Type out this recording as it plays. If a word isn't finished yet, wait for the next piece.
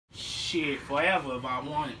Shit, forever if I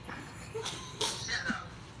want it.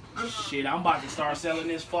 Shit, I'm about to start selling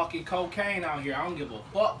this fucking cocaine out here. I don't give a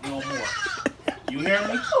fuck no more. You hear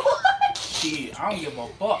me? Shit, I don't give a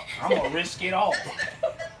fuck. I'm gonna risk it all.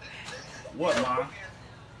 What, man?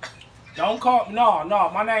 Don't call me.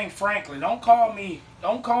 No, my name Franklin. Don't call me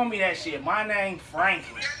that shit. My name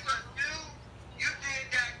Franklin.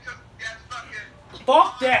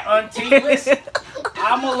 Fuck that, Auntie. Listen,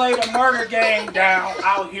 I'ma lay the murder game down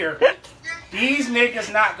out here. These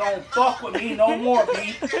niggas not gonna fuck with me no more,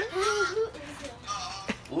 B.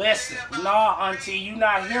 Listen, nah, Auntie, you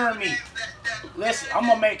not hearing me. Listen, I'm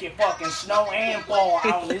gonna make it fucking snow and fall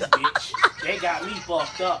out on this bitch. They got me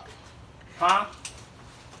fucked up. Huh?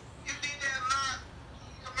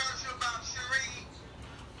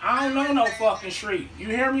 I don't know no fucking street. You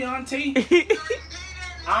hear me, Auntie?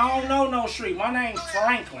 I don't know no street. My name's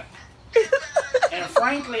Franklin. And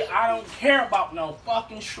frankly, I don't care about no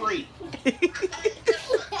fucking street.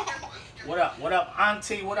 What up? What up,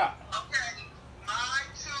 Auntie? What up?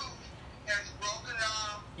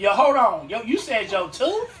 Yo, hold on. Yo, you said your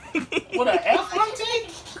tooth? What a F,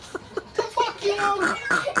 Auntie? The fuck you on?